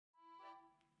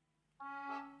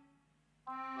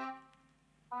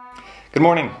Good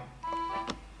morning.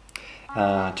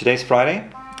 Today's Friday,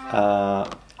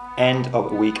 end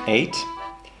of week 8,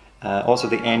 also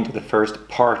the end of the first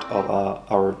part of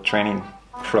our training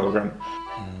program.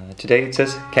 Today it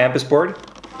says campus board,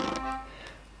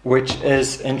 which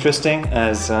is interesting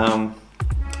as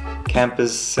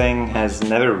campusing has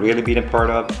never really been a part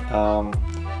of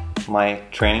my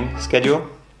training schedule,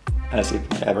 as if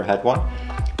I ever had one.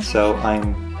 So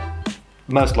I'm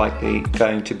most likely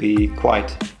going to be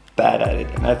quite bad at it,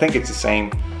 and I think it's the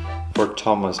same for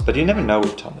Thomas, but you never know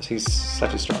with Thomas, he's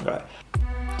such a strong guy.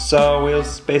 So we'll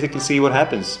basically see what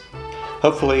happens.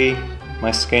 Hopefully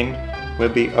my skin will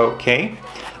be okay.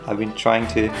 I've been trying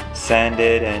to sand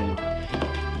it and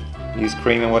use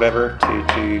cream and whatever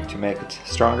to make it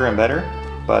stronger and better,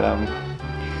 but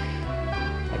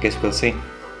I guess we'll see.